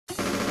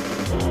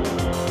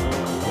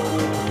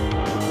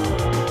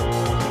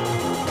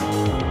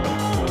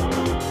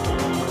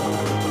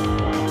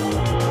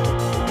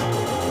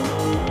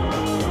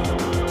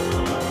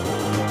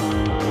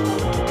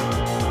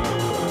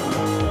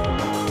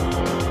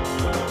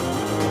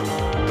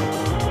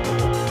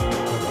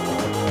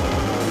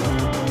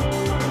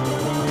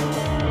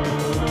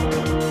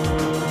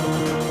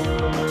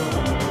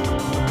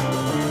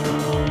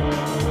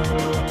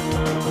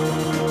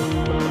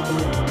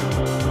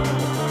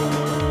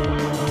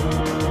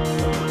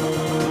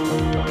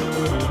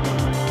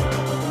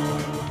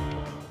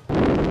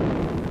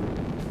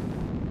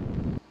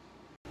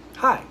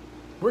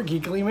We're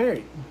geekily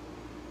married.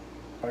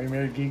 Are you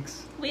married,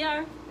 geeks? We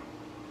are.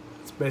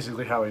 It's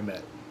basically how we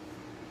met,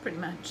 Pretty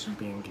much.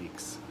 being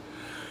geeks.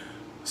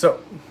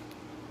 So,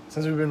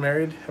 since we've been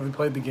married, have we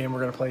played the game we're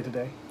going to play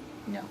today?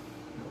 No.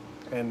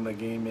 And the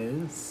game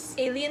is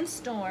Alien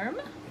Storm.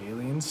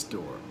 Alien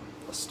Storm.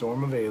 A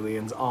storm of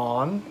aliens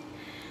on...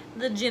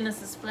 The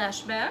Genesis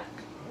Flashback.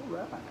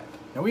 Alright.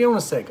 Now we own a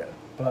Sega,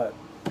 but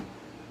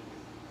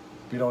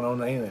we don't own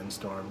the Alien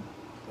Storm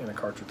in a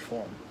cartridge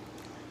form.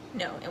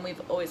 No, and we've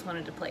always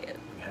wanted to play it.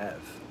 We have.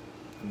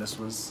 And this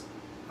was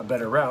a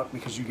better route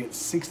because you get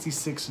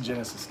 66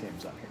 Genesis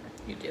games on here.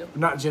 You do.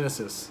 Not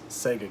Genesis,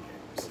 Sega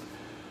games.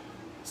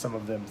 Some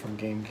of them from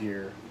Game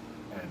Gear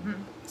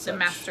and The such.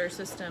 Master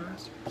System.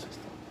 Master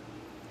System.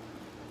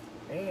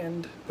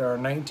 And there are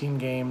 19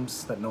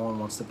 games that no one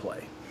wants to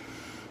play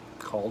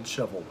called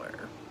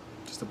shovelware.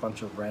 Just a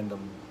bunch of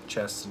random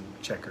chess and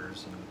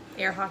checkers and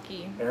Air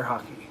hockey. air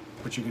hockey,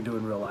 which you can do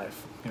in real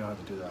life. You don't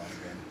have to do that on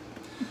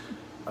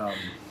the game.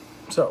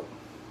 So,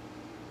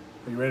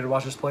 are you ready to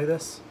watch us play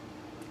this?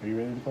 Are you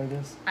ready to play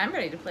this? I'm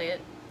ready to play it.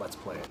 Let's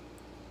play it.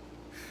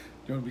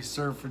 You want to be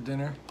served for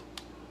dinner?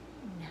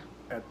 No.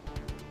 What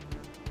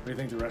do you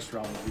think the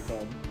restaurant would be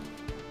called?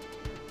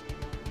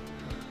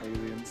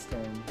 Alien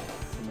Storm.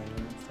 Some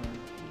Alien Storm.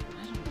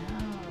 I don't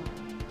know.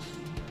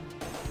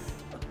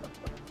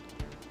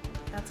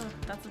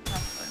 That's a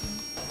tough one.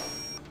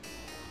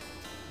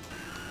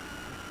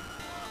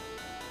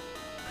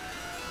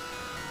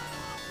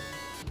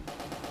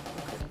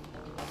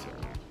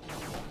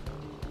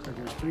 So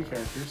there's 3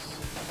 characters.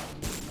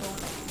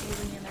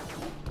 Alien.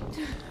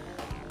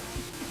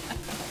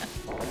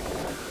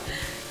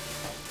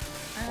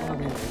 I want to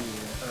be the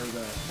alien, or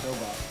the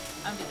robot.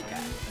 I'll be the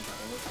guy.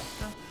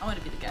 I want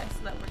to be the guy, so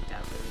that worked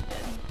out really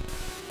good.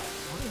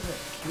 What is that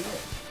kid?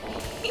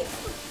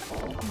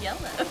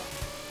 Yellow.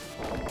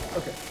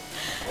 Okay.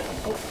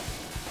 Oh,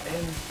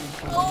 and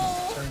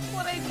Oh,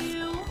 what I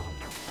do?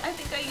 I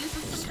think I used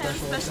some kind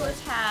of special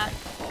attack.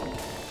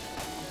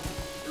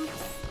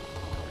 Oops.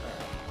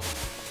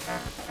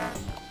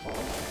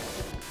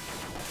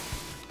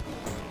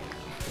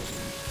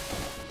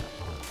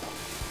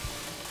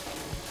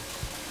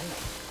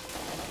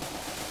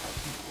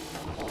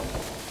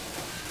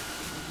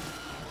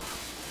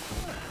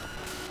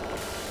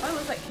 Why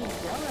was that kid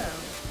yellow?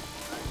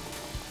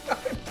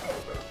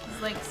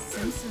 It's like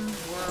Simpsons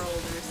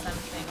World or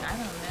something. I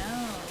don't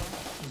know.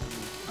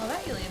 Oh,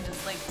 that alien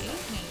just like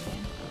ate me.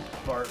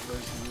 Bart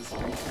versus the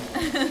Space.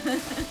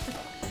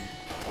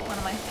 One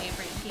of my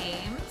favorite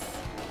games.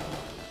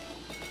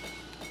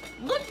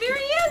 Look, there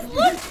he is!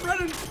 Look! He's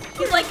running!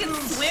 He's like in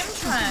swim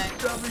trunks.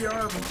 Drop the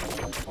arm.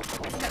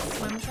 He's got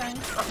swim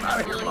trunks I'm and out a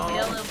of your really mom.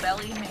 yellow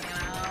belly hanging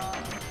out.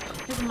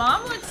 His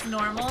mom looks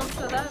normal,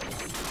 so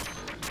that's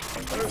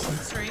the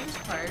strange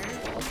part.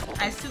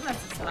 I assume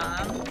that's his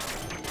mom.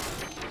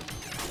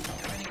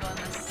 We're gonna go in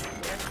this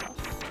warehouse.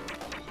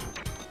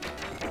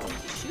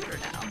 Shoot her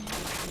now.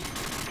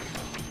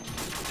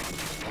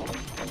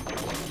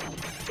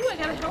 Ooh, I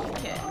got a health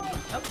kit.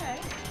 Okay.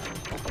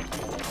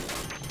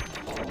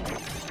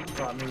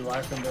 Brought new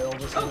life into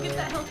Elvis. Oh, get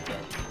that health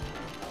kit.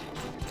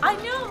 I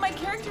know, my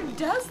character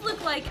does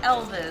look like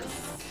Elvis.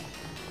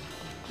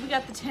 We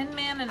got the Tin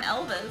Man and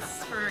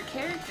Elvis for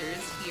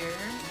characters here.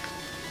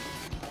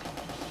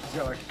 He's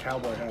got like a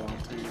cowboy hat on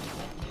too.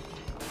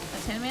 The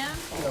Tin Man?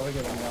 Yeah, look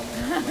at him down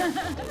there.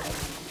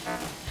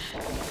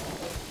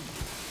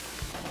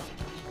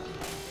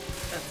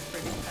 That's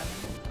pretty funny.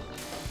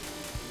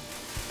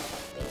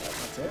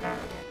 That's it. Yeah,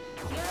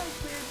 I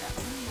cleared that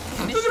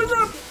one. Look at him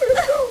run!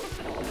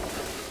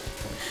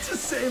 It's the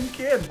same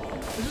kid.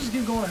 They just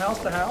keep going house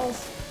to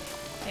house.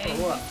 Hey,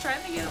 For what? he's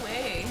trying to get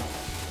away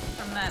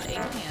from that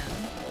alien.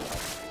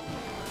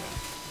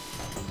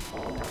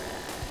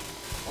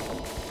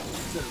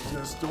 Said it was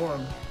gonna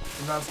storm.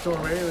 And not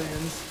storm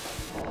aliens.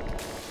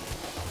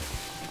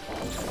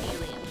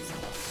 Aliens.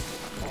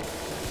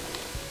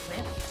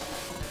 Rift.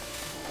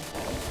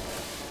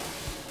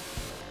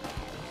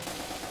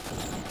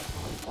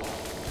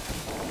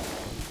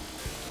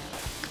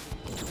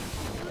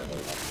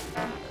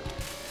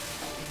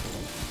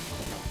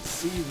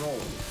 C-roll.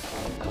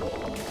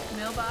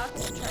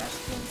 Mailbox, trash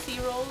can,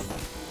 C-rolls.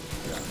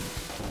 Yeah. I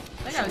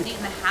think I was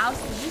eating the house.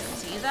 Did you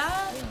see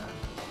that? Yeah.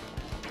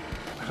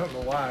 I don't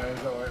know why.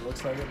 Is that why it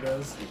looks like it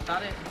does? I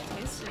thought it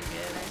tasted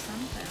good or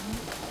something.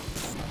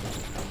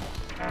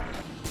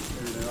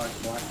 Maybe they like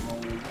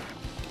guacamole.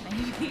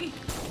 Maybe.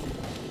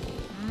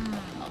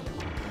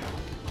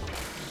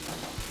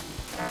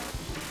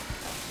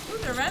 Ooh,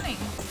 they're running.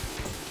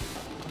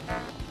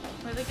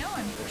 Where are they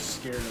going? They're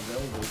scared of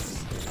Elvis.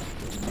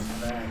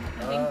 He's back.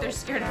 I think they're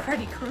scared of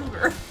Freddy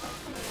Krueger. Let's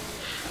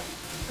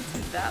see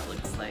what that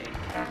looks like.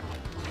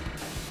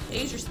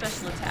 Age your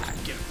special attack.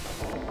 Get him.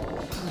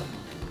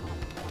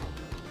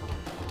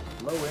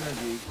 Low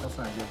energy. That's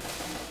not good.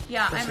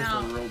 Yeah, I'm Especially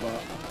out. for a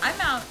robot.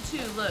 I'm out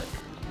too, look.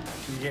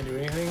 So you can't do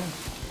anything?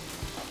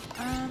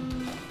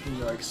 Can Can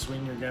you like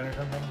swing your gun or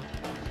something?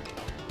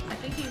 I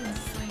think he can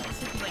swing.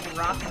 He's like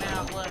rocking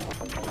out. Look.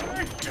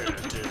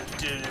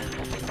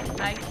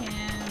 I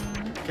can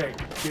Okay,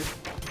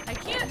 I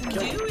can't do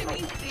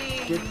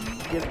anything.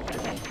 Get it.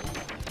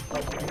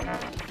 Oh,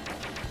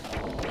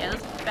 Yeah,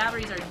 those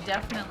batteries are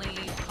definitely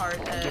part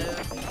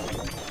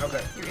of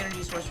okay. your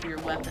energy source for your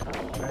weapon.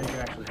 Now you can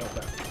actually help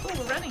out. Oh,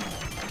 we're running.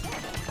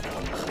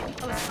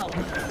 Oh, it's help.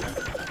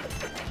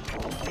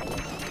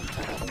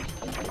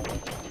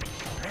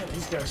 Man,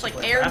 these guys It's like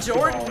play Air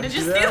basketball. Jordan. Did you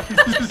see that?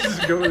 that?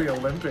 Just go to the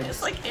Olympics.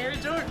 It's like Air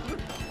Jordan.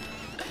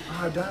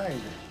 Oh, I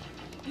died.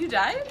 You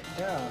died?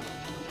 Yeah.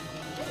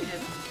 No, you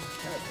didn't.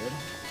 Yeah, I did.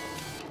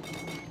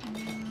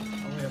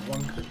 I only have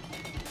one.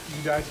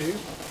 You die too?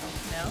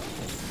 No.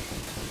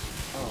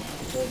 Oh,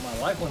 well, my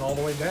life went all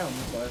the way down,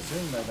 so I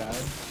assumed I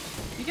died.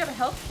 You got a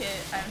health kit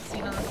I've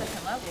seen on the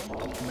 2nd level.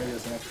 Maybe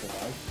it's an extra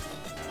life.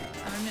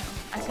 I don't know.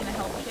 I've seen a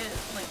health kit,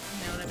 like,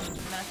 you know what I mean?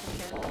 Medical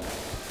kit.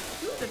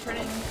 Ooh, they're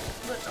turning.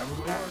 Look. Time to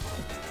go to work.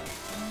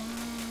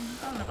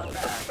 I don't know about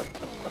that.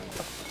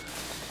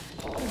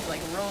 He's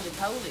like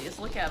roly-polies.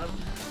 Look at him.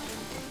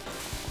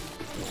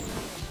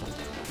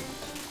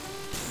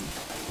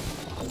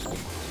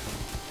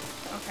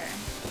 Okay.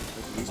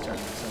 He's turning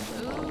to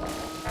something. Ooh.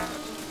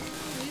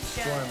 He's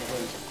Storm, got...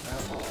 wait.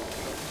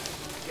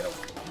 Get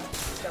over.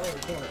 He's down in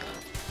the corner.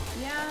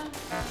 Yeah.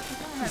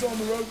 He's on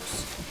the ropes.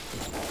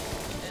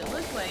 It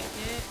looked like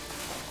it.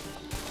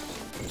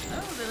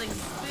 Oh, they like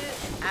spit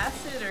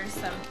acid or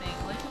something.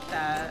 Look at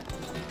that.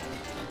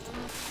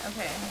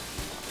 Okay.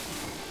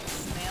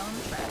 Nail in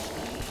the trash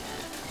can.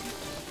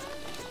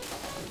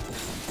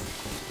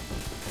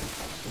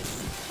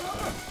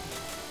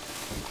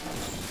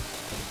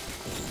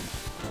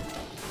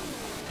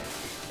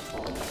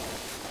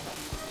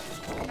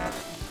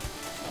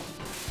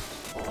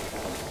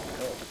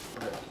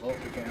 Oh, we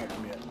can't help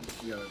him yet.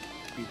 We gotta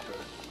beat the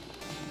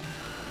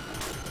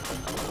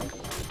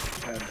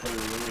pad player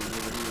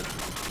over here.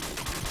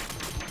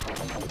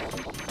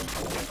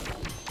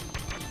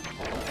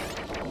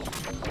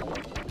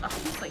 Oh,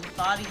 he's like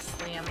body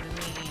slammed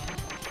me.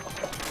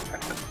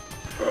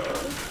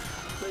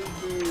 They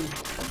do.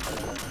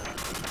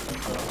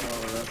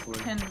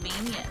 Wrestling.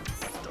 Convenience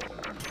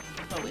store.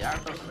 But we are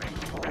both wearing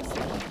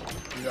wrestling.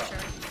 Yeah.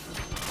 Sure.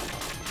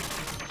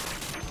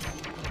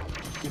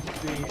 Get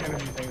the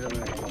energy things over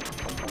there.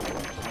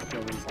 I'll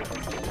kill these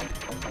guys.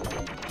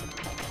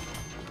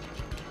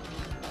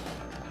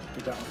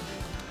 Get that one.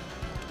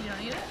 You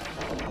don't need it?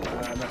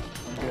 No,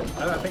 I'm good.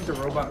 I think the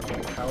robot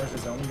powers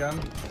his own gun.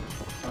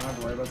 So I don't have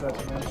to worry about that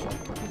too much.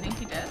 You think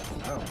he does?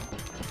 Oh.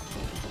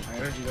 My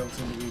energy don't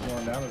seem to be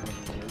going down as much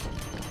as it is.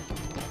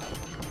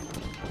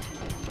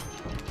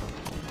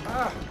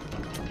 Ah!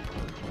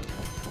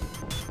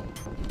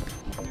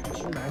 Could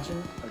you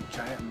imagine a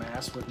giant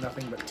mass with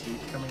nothing but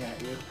teeth coming at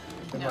you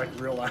in No. like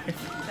real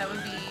life? That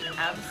would be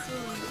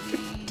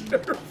absolutely...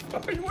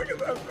 Terrifying. Look at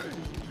that thing.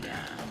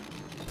 Yeah.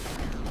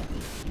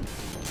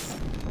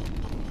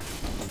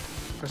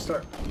 Press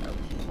start.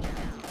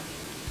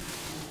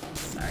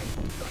 Sorry.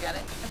 You got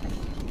it? Okay.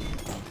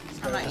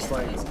 I'm not Just used to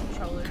like these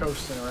controllers.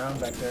 coasting around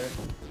back there.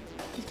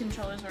 These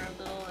controllers are a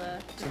little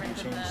So you different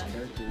than change the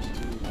characters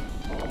too.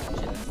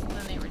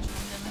 than the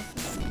original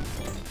Nemesis.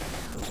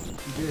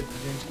 You did. You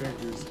changed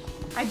characters.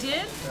 I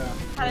did? Yeah.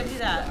 How'd I do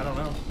that? I don't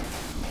know.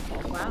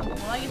 Wow.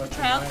 Well, I get Left to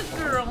try out and the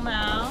right. girl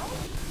now.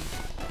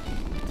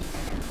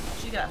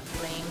 She got a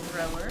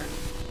flamethrower.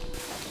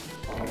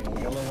 And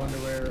yellow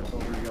underwear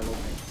over yellow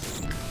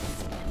pants.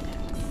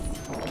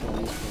 I'll kill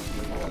these fools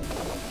with that.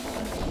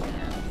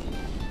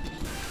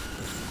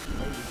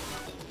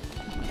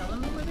 Kill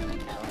them before they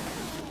wake up.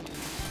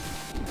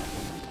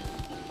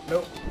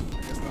 Nope.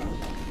 I guess not.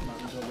 Not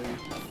until they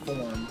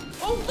form.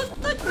 Oh, look!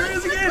 There he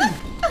is again!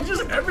 He's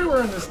just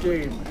everywhere in this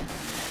game.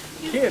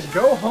 Kid,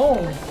 go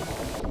home.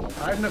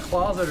 Hide in a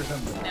closet or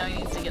something. Now he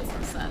needs to get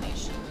some sun. He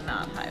should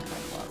not hide in the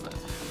closet.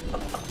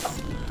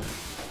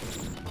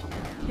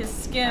 His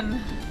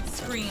skin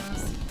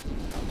screams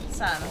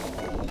sun.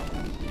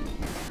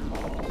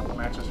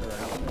 Matches her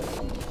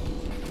outfit.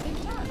 It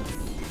does.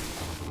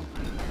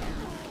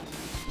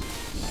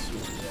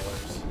 Super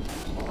colors.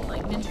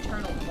 Like Ninja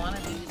Turtle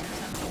wannabes or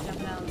something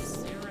jumping out of the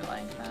sewer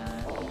like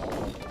that.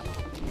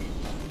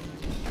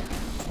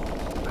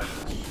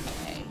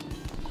 Okay.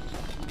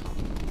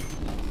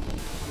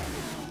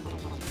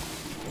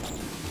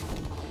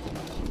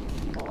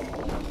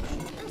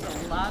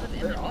 There's a lot of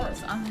There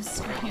enemies are. on this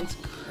screen. It's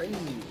crazy.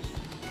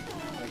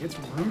 Like, it's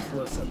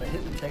ruthless, and the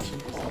hit detection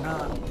is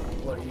not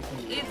what you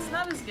think it It's is.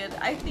 not as good.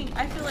 I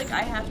feel like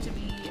I have to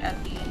be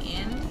at the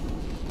end.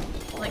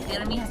 Like the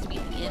enemy has to be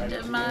at the end Right at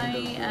of the my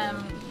end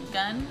of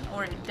gun,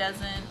 or it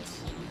doesn't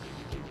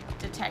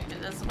detect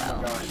it as well.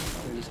 Oh gosh,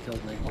 they just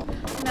killed me.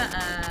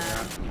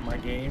 Nuh-uh. My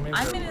game is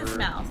I'm in his over.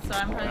 mouth, so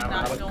I'm probably And I'm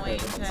not out of going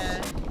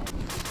credits. to.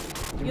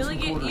 Give me You some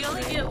only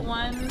quarters, get man.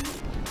 one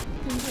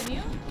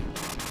continue.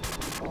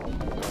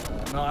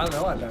 No, I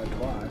know I died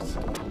twice.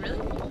 Really?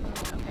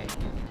 Okay.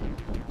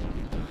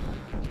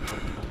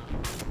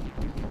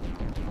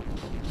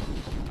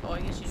 Oh, I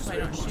guess you probably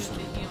don't shoot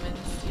the humans,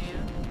 do you?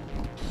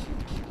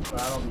 But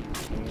I don't need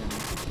candy.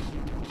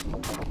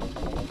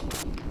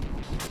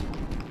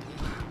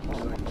 You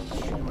like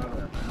shoot them out of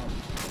their mouth.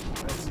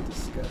 That's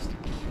disgusting.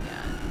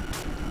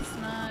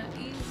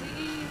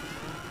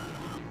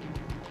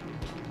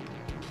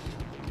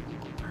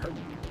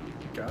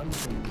 gun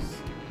seems...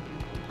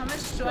 How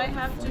much do I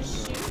have to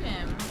shoot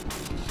him?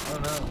 I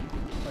don't know.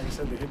 Like I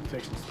said, the hit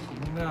detection's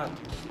not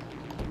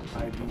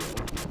ideal.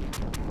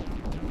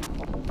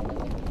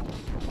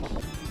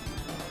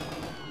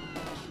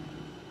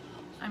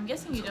 I'm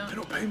guessing you They don't...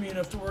 don't pay me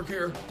enough to work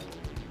here.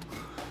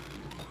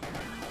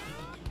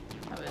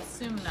 I would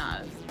assume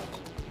not.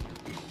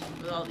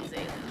 With all these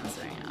aliens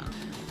around.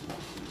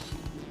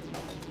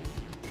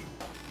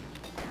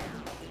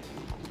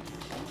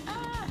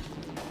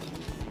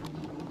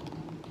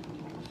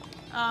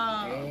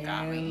 Ah! Oh,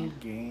 got me.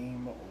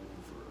 Game over.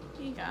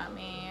 He got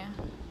me.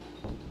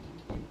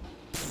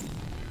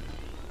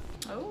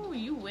 Oh,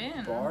 you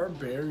win.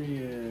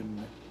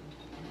 Barbarian.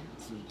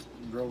 It's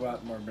a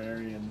robot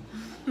barbarian.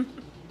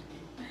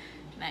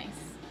 Nice.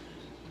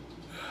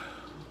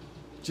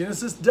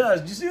 Genesis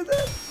does. Did you see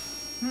that?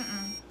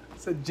 Mm-mm.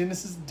 It said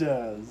Genesis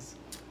does.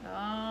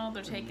 Oh,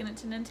 they're taking it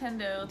to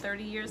Nintendo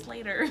 30 years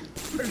later.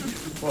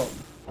 Well,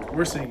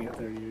 we're seeing it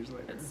 30 years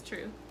later. That's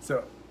true.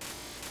 So,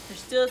 They're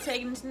still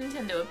taking it to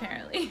Nintendo,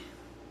 apparently.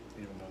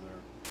 even though they're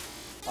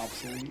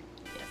obsolete,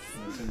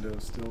 Yes.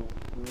 Nintendo still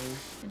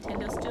rules.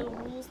 Nintendo still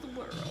rules the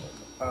world.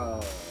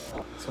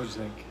 So what'd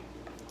you think?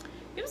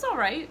 It was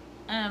alright.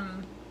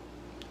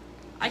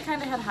 I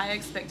kind of had high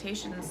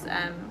expectations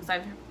because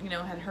I've,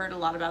 had heard a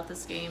lot about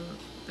this game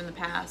in the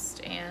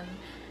past, and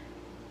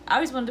I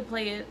always wanted to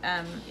play it.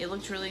 It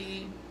looked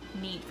really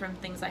neat from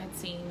things I had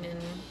seen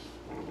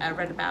and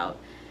read about.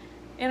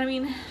 And I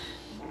mean,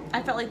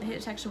 I felt like the hit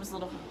detection was a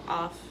little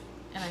off,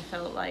 and I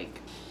felt like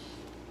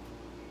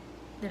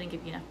they didn't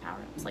give you enough power.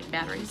 It was like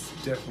batteries.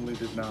 Definitely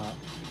did not.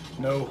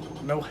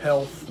 No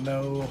health,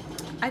 no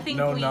I think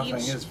nothing.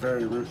 It's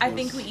very ruthless. I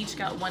think we each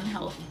got one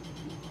health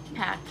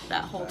pack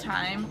that whole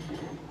time.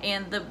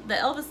 And the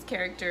Elvis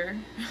character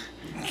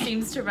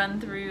seems to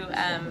run through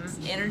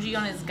energy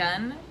on his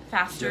gun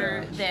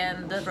faster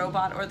than the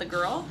robot or the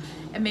girl.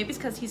 And maybe it's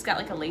because he's got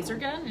like a laser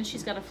gun and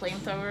she's got a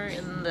flamethrower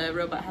and the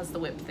robot has the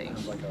whip thing.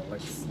 Like an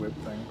electric whip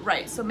thing.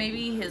 Right, so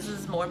maybe his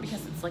is more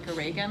because it's like a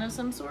ray gun of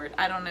some sort.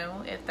 I don't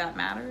know if that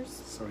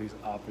matters. So he's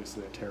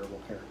obviously a terrible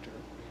character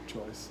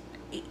choice.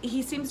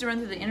 He seems to run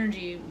through the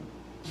energy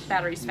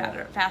batteries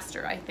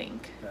faster, I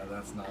think. Yeah,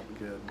 that's not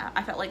good.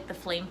 I felt like the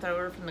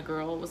flamethrower from the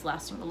girl was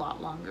lasting a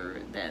lot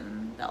longer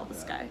than the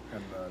Elvis guy.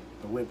 And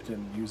the whip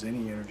didn't use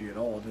any energy at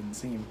all, it didn't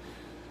seem.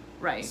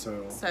 Right.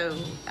 So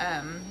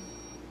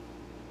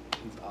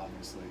he's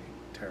obviously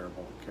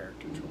terrible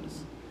character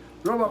choice.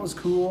 The robot was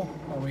cool.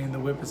 I mean, the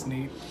whip is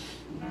neat.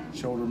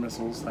 Shoulder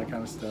missiles, that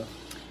kind of stuff.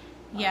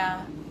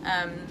 Yeah.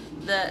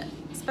 The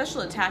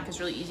special attack is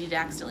really easy to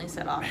accidentally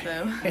set off,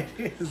 though. It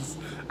is.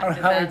 I don't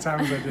know how many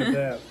times I did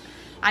that.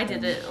 I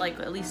did it like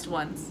at least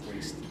once.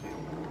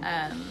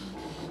 And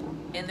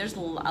there's a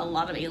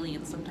lot of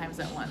aliens sometimes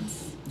at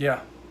once.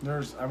 Yeah.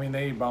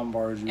 They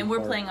bombard you. And we're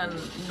playing on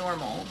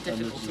normal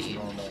difficulty.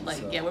 Normal,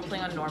 we're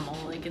playing on normal.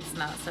 Like, it's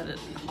not set at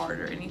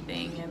hard or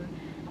anything.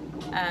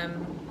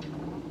 And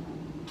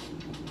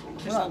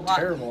we're not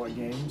terrible at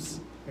games.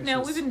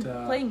 No, we've been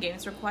playing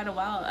games for quite a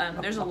while.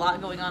 There's a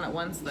lot going on at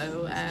once,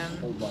 though. A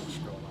whole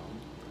bunch going on.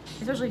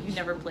 Especially if you've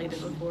never played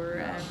it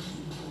before.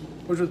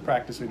 Which with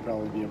practice, we'd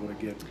probably be able to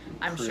get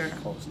pretty sure.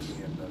 close to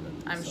the end of it.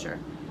 I'm sure.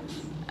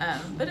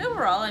 But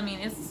overall, I mean,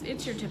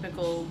 it's your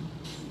typical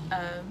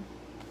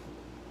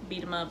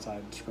beat 'em up,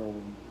 side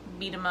scroll,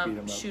 beat 'em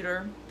up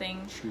shooter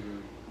thing.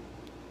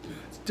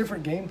 It's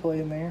different gameplay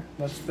in there.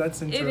 That's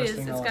interesting. It is.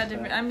 It's got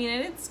different. That. I mean,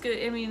 it's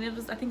good. I mean, it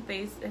was. I think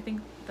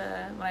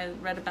when I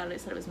read about it,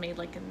 it said it was made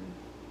like in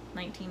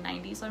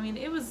 1990. So I mean,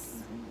 it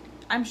was.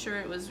 I'm sure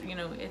it was.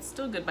 It's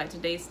still good by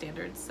today's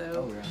standards.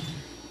 So oh, yeah.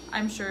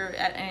 I'm sure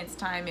in its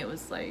time it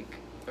was like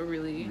a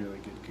really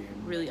good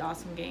game, really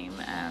awesome game.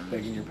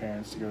 Begging your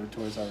parents to go to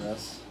Toys R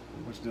Us,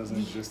 which doesn't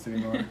exist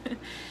anymore.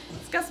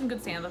 It's got some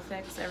good sound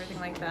effects, everything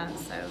like that.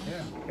 So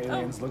yeah,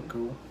 aliens look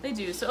cool. They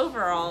do. So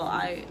overall,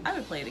 I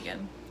would play it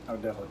again. I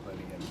would definitely play it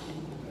again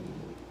and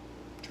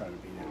try to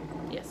beat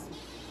it. Yes,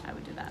 I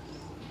would do that.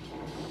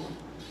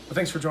 Well,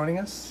 thanks for joining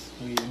us.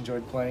 We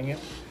enjoyed playing it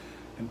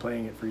and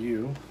playing it for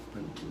you,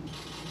 but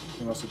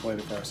we mostly played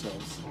it for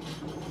ourselves.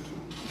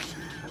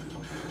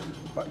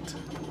 But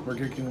we're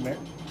geekily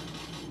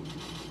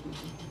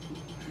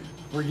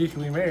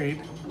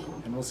married,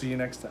 and we'll see you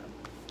next time.